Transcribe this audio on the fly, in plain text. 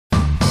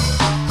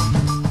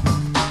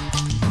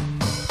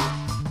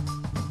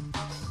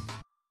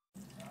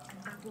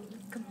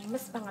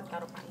banget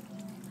karo Pak.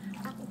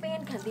 Aku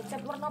pengen ganti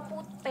cat warna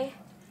putih.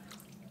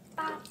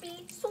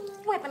 Tapi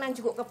suwe tenan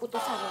juga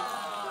keputusannya.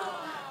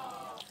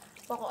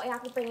 Pokoknya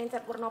aku pengen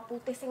cat warna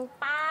putih sing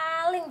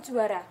paling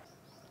juara.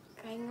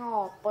 Kayak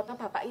ngopo ta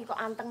bapak iki kok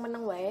anteng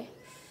meneng wae.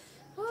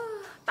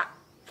 Tak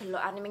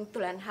delokane ming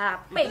dolan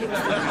HP gitu.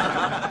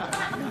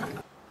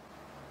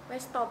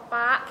 Wes to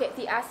Pak, gek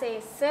di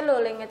ACC lho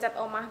le ngecat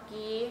omah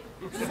ki.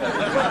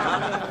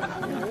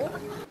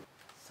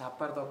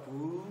 Sabar to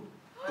Bu,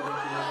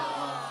 turun-turun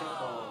masih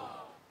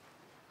kok.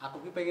 Aku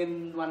ki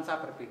pengen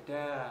nuansa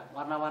berbeda,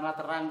 warna-warna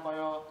terang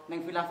kaya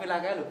ning villa-villa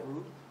kae lho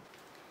Bu.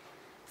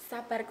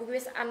 Sabarku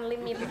wis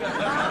unlimited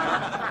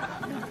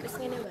Pak. Wis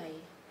ngene wae.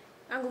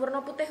 Nganggo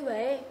warna putih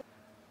wae.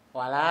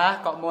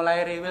 Walah, kok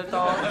mulai riwil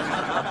to.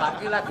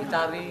 Bapak ki lagi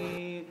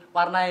cari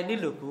warna ini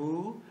lho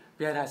Bu,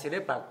 biar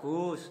hasilnya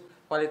bagus,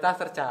 kualitas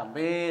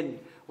terjamin,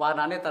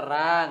 warnanya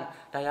terang,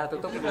 daya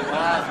tutup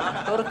luas,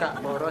 tur gak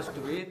boros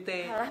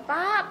duite. Alah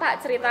Pak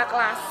cerita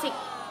klasik.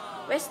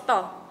 Wis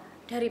to,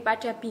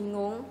 daripada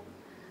bingung,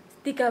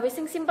 digawe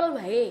sing simpel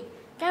wae.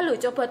 Kae lho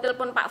coba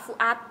telepon Pak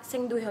Fuad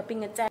sing duwe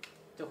hobi ngecat.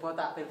 Coba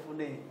tak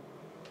telpone.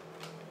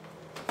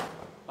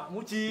 Pak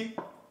Muji.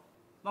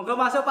 Monggo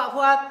masuk Pak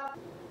Fuad.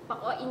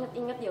 Pokok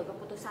inget-inget ya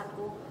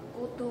keputusanku,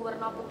 kudu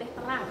warna putih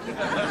terang.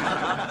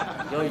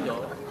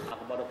 Yo,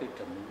 aku baru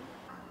tidem.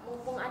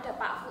 Mumpung ada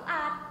Pak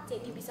Fuad,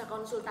 jadi bisa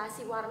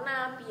konsultasi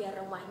warna biar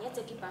rumahnya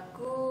jadi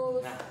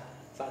bagus. Nah,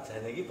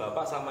 sakjane iki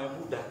Bapak sama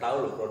Ibu udah tahu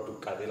loh produk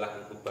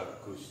Catylac itu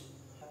bagus.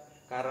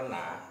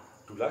 Karena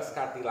Dulux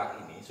Catylac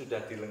ini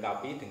sudah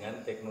dilengkapi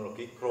dengan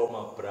teknologi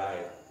chroma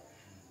bright.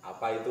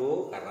 Apa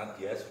itu? Karena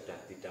dia sudah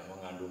tidak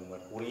mengandung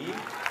merkuri,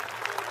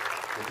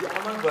 jadi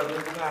aman buat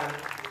lingkungan.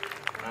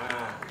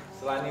 Nah,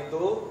 selain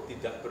itu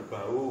tidak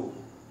berbau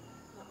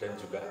dan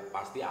juga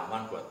pasti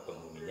aman buat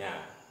penghuninya.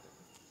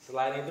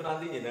 Selain itu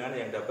nanti jenengan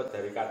yang dapat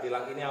dari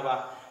Catylac ini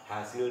apa?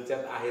 Hasil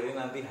cat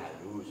akhirnya nanti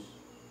halus.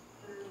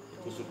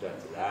 Itu sudah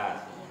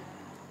jelas.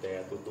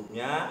 Daya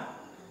tutupnya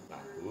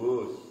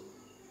bagus.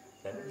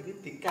 Dan ini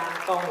di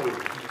kantong loh.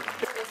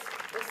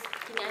 Terus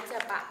gini aja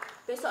Pak.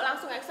 Besok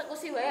langsung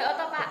eksekusi wae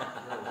atau Pak?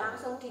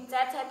 Langsung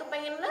dicat, saya tuh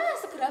pengen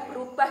segera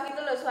berubah gitu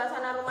loh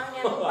suasana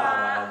rumahnya tuh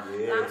Pak.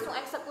 Langsung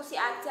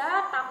eksekusi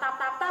aja, tap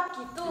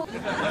gitu.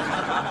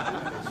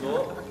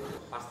 Besok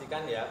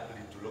pastikan ya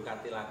beli dulu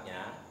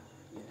Catylacnya.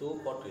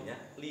 Itu kodenya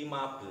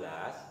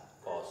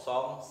 1501.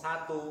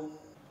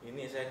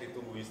 Ini saya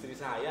ditunggu istri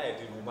saya ya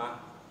di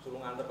rumah, suruh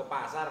nganter ke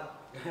pasar.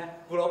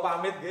 Pulau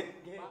pamit nggih.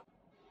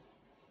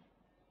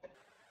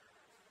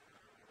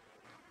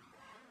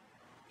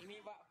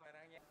 Ini Pak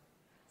barangnya.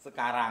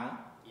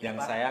 Sekarang yang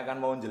Pak. saya akan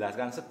mau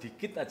menjelaskan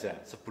sedikit aja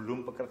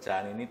sebelum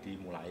pekerjaan ini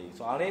dimulai.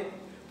 Soalnya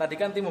tadi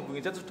kan tim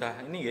Hobi Ngecat sudah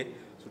ini ya,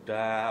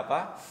 sudah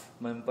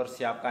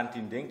mempersiapkan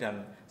dinding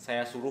dan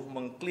saya suruh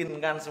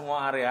mengcleankan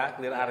semua area,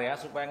 clear area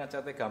supaya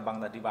ngecatnya gampang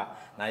tadi Pak.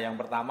 Nah yang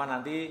pertama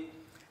nanti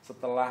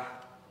setelah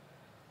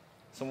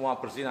semua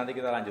bersih nanti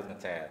kita lanjut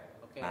ngecat.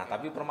 Nah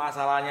tapi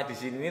permasalahannya di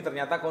sini ini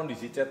ternyata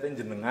kondisi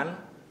catnya jenengan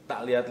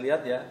tak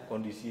lihat-lihat ya,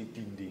 kondisi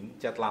dinding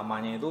cat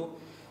lamanya itu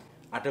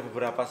ada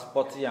beberapa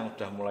spot sih yang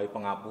udah mulai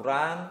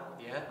pengapuran,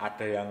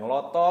 ada yang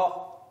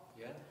lotok.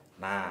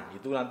 Nah,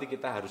 itu nanti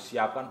kita harus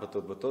siapkan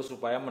betul-betul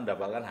supaya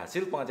mendapatkan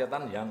hasil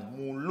pengecatan yang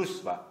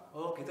mulus, Pak.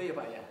 Oh, gitu ya,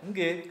 Pak ya?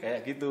 Oke,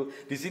 kayak gitu.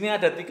 Di sini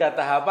ada 3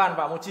 tahapan,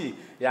 Pak Muji.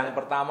 Yang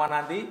pertama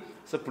nanti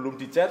sebelum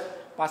dicat,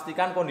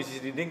 pastikan kondisi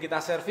dinding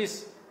kita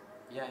servis.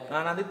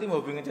 Nah, nanti tim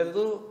Hobi Ngecat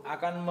itu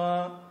akan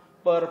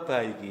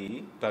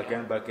memperbaiki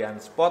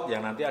bagian-bagian spot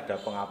yang nanti ada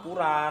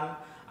pengapuran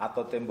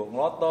atau tembok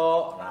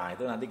ngelotok. Nah,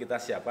 itu nanti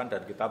kita siapkan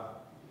dan kita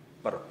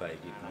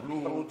perbaiki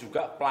dulu. Perlu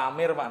juga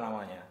pelamir, Pak,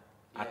 namanya.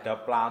 Ada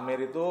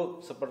pelamir itu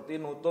seperti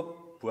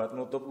buat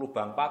nutup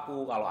lubang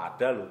paku kalau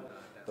ada loh.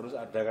 Terus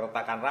ada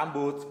keretakan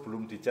rambut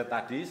sebelum dicat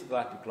tadi,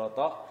 setelah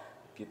dikelotok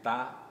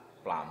kita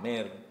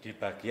pelamir di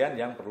bagian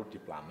yang perlu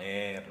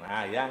dipelamir.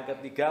 Nah, yang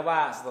ketiga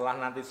Pak, setelah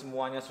nanti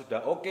semuanya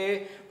sudah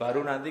oke,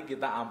 baru nanti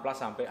kita amplas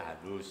sampai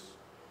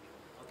halus.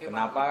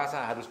 Kenapa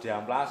harus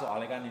diamplas?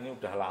 Soalnya kan ini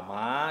udah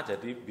lama,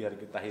 jadi biar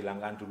kita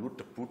hilangkan dulu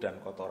debu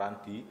dan kotoran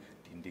di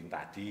dinding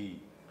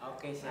tadi.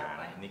 Oke, siap.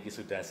 Nah, ini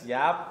sudah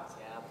siap.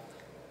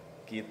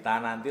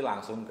 Kita nanti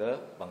langsung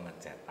ke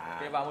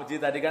pengecatan. Oke Pak Muji,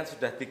 tadi kan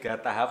sudah 3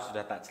 tahap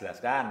sudah tak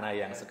jelaskan. Nah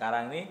yang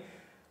sekarang ini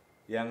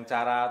yang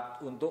cara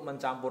untuk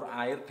mencampur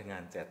air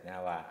dengan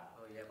catnya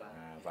Pak. Oh iya Pak.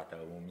 Nah pada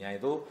umumnya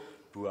itu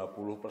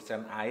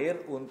 20%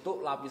 air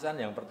untuk lapisan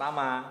yang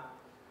pertama.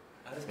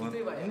 Harus gitu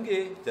ya Pak ya? Oke,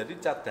 jadi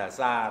cat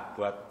dasar,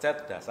 buat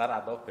cat dasar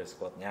atau base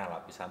coatnya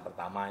lapisan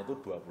pertama itu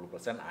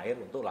 20% air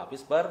untuk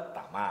lapis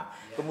pertama.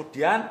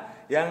 Kemudian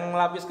yang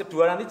lapis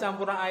kedua nanti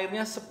campuran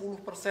airnya 10%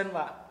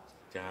 Pak.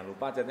 Jangan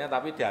lupa catnya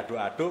tapi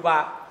diaduk-aduk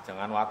Pak.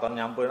 Jangan waton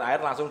nyampurin air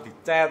langsung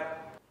dicat.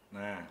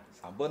 Nah,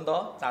 sampun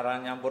toh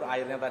cara nyampur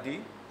airnya tadi?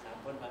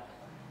 Sampun Pak.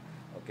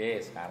 Oke,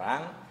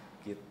 sekarang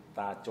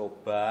kita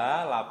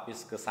coba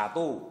lapis ke-1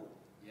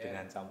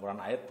 dengan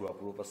campuran air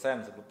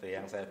 20% seperti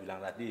yang saya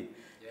bilang tadi.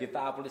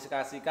 Kita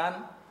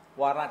aplikasikan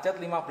warna cat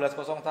 1501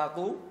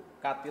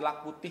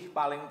 Catylac putih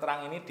paling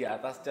terang ini di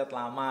atas cat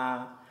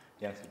lama.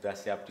 yang sudah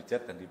siap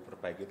dicat dan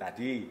diperbaiki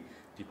tadi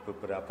di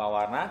beberapa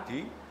warna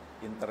di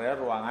interior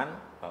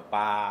ruangan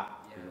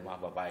Bapak di rumah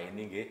Bapak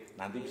ini nggih.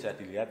 Nanti bisa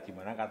dilihat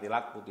gimana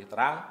Catylac putih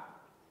terang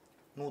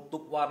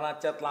nutup warna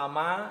cat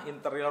lama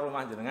interior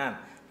rumah jenengan,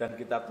 dan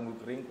kita tunggu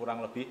kering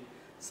kurang lebih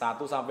 1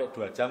 sampai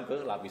 2 jam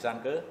ke lapisan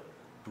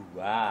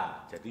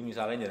kedua. Jadi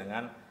misalnya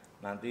jenengan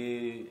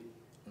nanti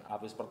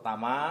lapis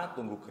pertama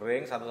tunggu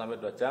kering 1 sampai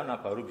 2 jam,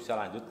 nah baru bisa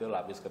lanjut ke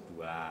lapis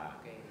kedua.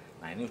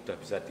 Nah ini sudah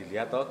bisa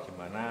dilihat toh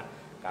gimana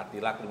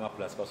Catylac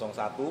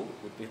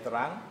 1501 putih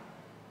terang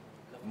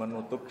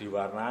menutup di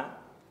warna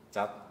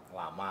cat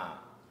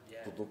lama.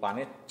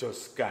 Tutupannya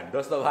jos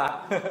gandos toh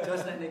Pak.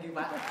 Jos niki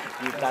Pak.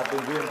 Kita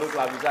tunggu untuk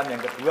lapisan yang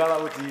kedua Pak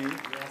Uji.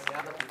 Ya,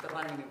 siap lebih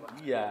terang ini Pak.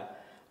 Iya.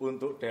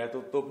 Untuk daya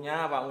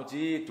tutupnya Pak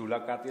Uji,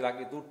 dulak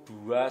Catylac itu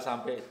 2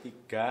 sampai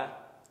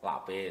 3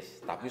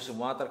 lapis, tapi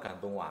semua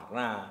tergantung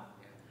warna.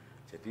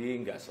 Jadi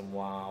enggak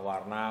semua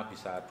warna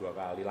bisa 2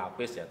 kali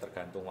lapis ya,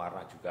 tergantung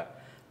warna juga.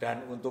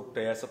 Dan untuk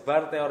daya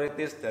sebar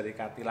teoritis dari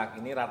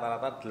Catylac ini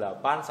rata-rata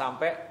 8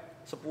 sampai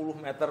 10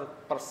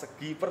 meter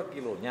persegi per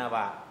kilonya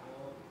Pak.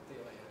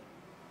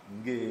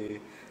 Nggih.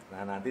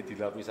 Nah, nanti di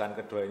lapisan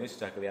kedua ini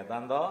sudah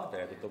kelihatan toh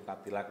daya tutup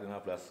Catylac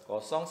 1501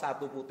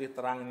 putih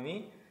terang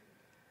ini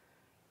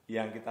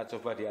yang kita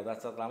coba di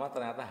atas cat lama,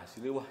 ternyata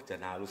hasilnya wah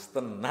jan halus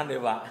tenan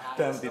ya Pak.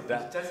 Dan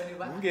tidak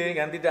nggih,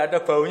 kan tidak ada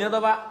baunya toh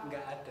Pak?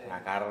 Enggak ada.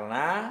 Nah,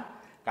 karena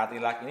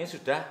Catylac ini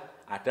sudah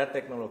ada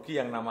teknologi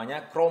yang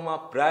namanya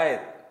chroma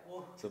bright.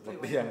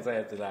 Seperti yang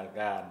saya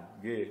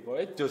jelaskan. Nggih,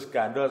 pokoknya jos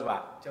gandos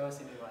Pak.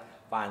 Jos ini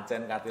Pak.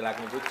 Pancen Catylac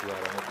itu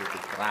juaranya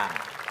putih terang.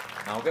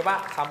 Nah oke Pak,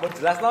 sampun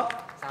jelas loh.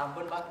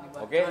 Sampun Pak, ini Pak.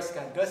 Oke. Jos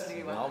gandos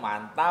ini Pak. Oh,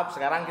 mantap.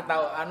 Sekarang kita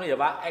ya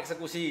Pak,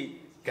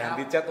 eksekusi.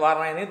 Ganti cat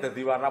warna ini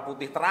jadi warna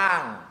putih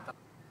terang.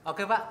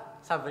 Oke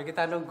Pak, sambil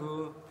kita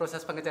nunggu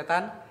proses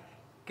pengecatan,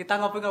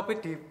 kita ngopi-ngopi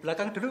di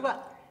belakang dulu Pak.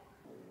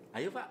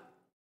 Ayo Pak.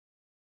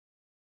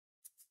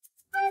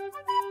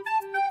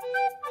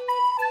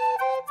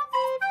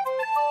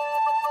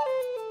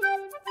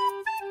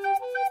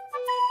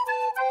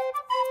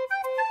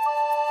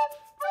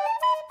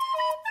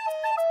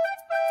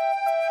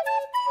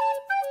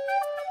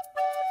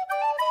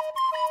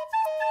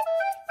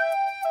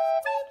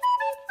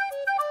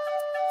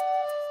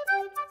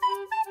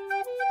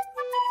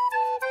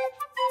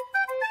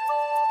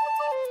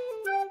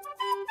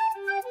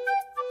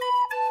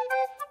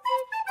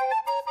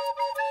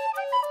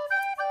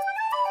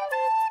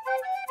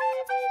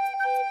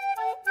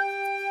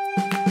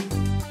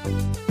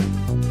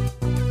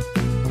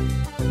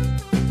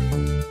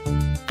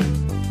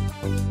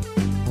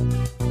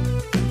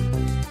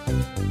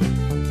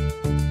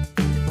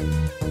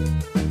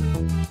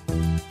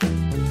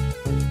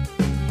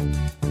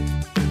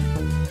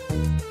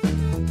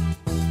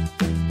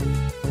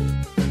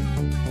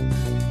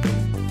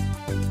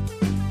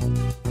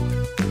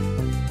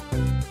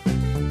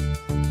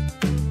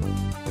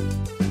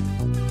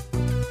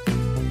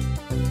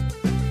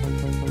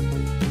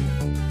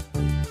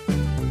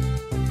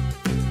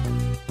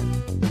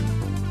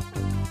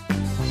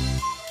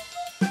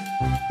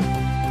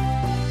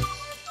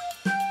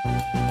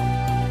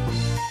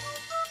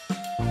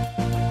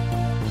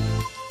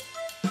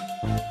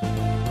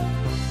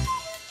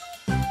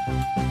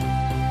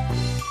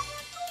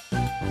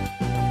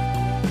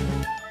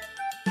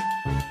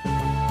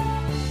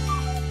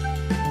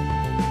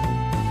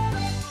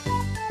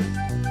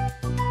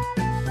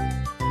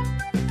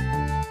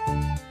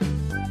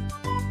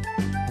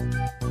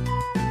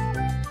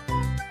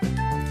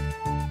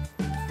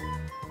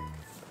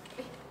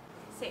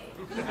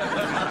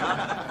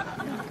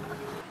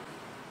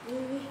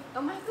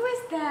 Omahku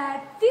wis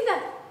dadi ta.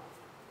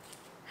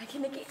 Lagi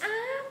niki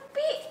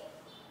apik.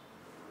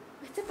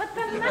 Wis cepet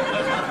tenan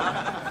iki.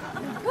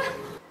 Wah,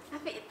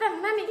 apik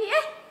tenan iki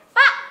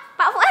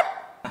Pak Fuad.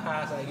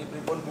 Saiki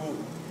pripun Bu?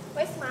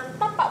 Wis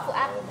mantap Pak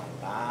Fuad. Oh,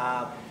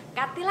 mantap.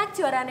 Catylac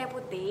juarane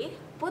putih,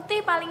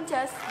 putih paling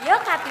jos. Yo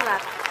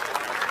Catylac.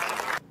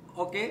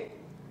 Oke,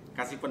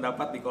 kasih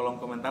pendapat di kolom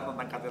komentar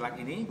tentang Catylac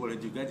ini.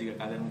 Boleh juga jika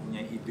kalian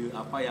mempunyai ide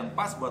apa yang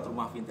pas buat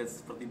rumah vintage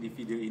seperti di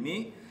video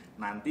ini.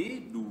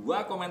 Nanti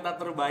 2 komentar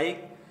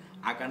terbaik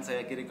akan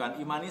saya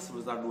kirimkan imani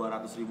sebesar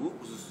 200.000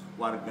 khusus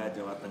warga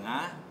Jawa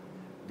Tengah,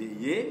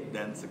 DIY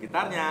dan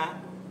sekitarnya.